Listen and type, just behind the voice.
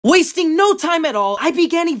Wasting no time at all, I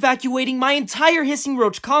began evacuating my entire hissing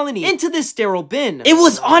roach colony into this sterile bin. It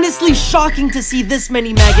was honestly shocking to see this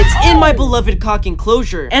many maggots in my beloved cock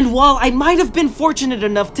enclosure. And while I might have been fortunate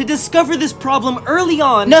enough to discover this problem early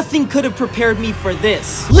on, nothing could have prepared me for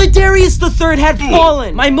this. Ladarius III had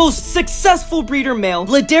fallen! My most successful breeder male,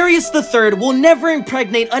 Ladarius III, will never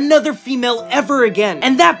impregnate another female ever again.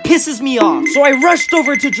 And that pisses me off. So I rushed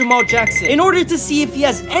over to Jamal Jackson in order to see if he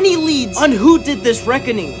has any leads on who did this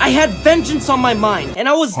reckoning. I had vengeance on my mind, and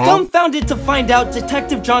I was dumbfounded to find out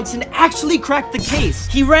Detective Johnson actually cracked the case.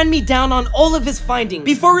 He ran me down on all of his findings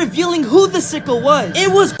before revealing who the sicko was. It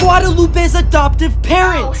was Guadalupe's adoptive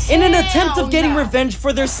parents! In an attempt of getting revenge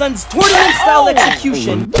for their son's tournament-style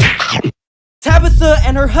execution, Tabitha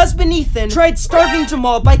and her husband Ethan tried starving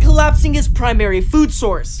Jamal by collapsing his primary food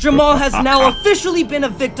source. Jamal has now officially been a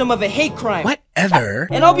victim of a hate crime. Whatever.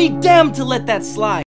 And I'll be damned to let that slide.